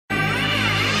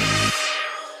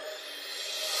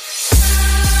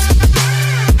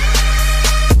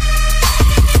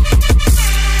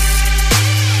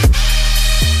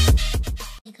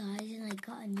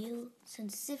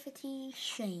sensitivity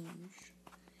change.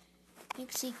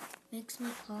 Makes my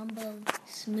combo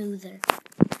smoother.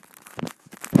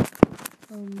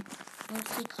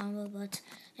 Mostly combo, but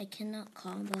I cannot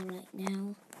combo right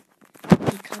now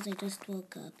because I just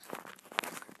woke up.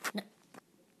 No.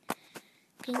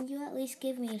 Can you at least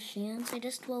give me a chance? I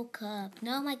just woke up.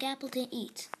 No, my Gapple didn't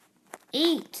eat.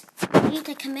 Eat! Eat,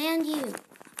 I command you!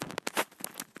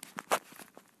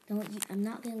 I'm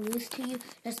not going to lose to you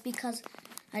just because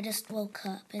I just woke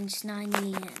up and it's 9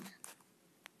 a.m.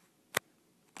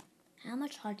 How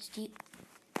much hearts do you...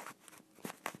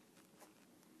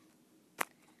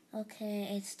 Okay,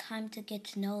 it's time to get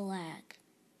to no lag.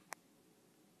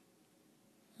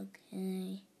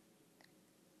 Okay.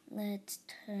 Let's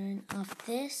turn off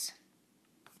this.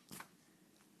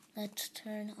 Let's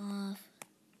turn off...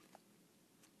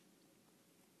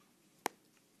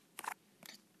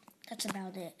 That's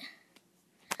about it.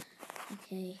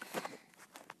 Okay.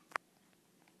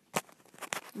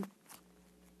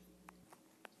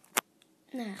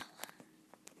 Now,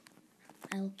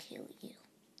 I'll kill you.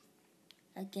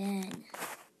 Again.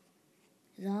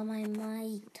 With all my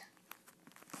might.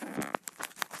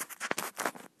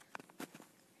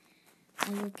 I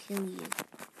will kill you.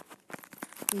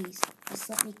 Please, just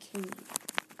let me kill you.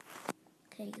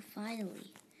 Okay,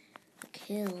 finally. A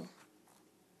kill.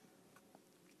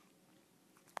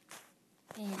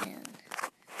 And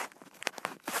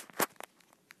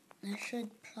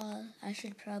I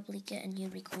should probably get a new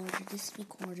recorder. This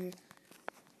recorder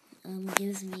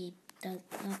gives me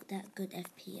not that good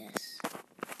FPS.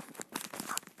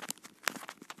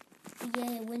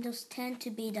 Yay, Windows 10 to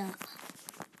beat up.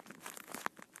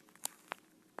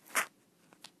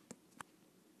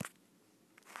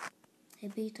 I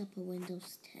beat up a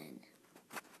Windows 10.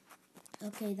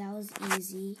 Okay, that was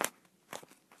easy.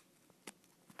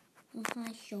 Oh,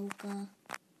 hi, Shoka.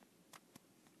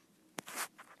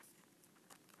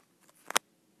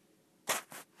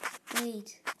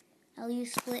 Wait, I'll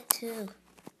use Split too.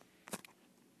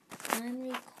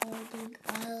 I'm recording,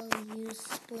 I'll use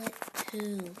Split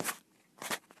too.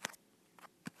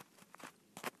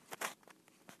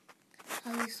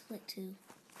 I'll use Split too.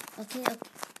 Okay.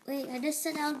 Wait, I just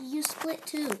said I'll use Split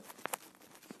too.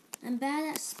 I'm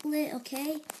bad at Split,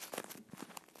 okay?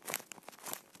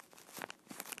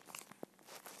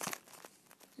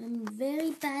 I'm very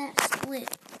bad at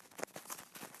Split.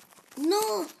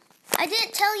 No! I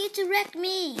didn't tell you to wreck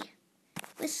me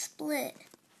with Split.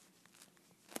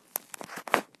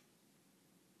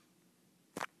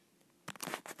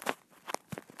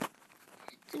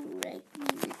 To wreck me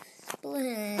with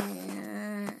Split.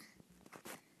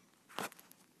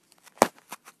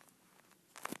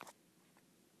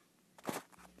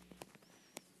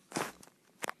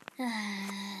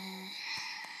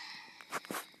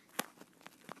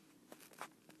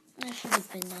 I should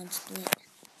have been on Split.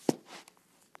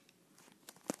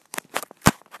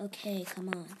 Okay, come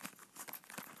on.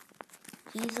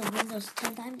 He's a Windows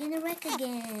 10, but I'm gonna wreck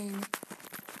again.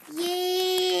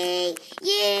 Yay!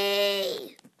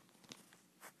 Yay!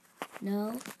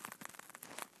 No?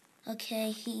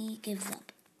 Okay, he gives up.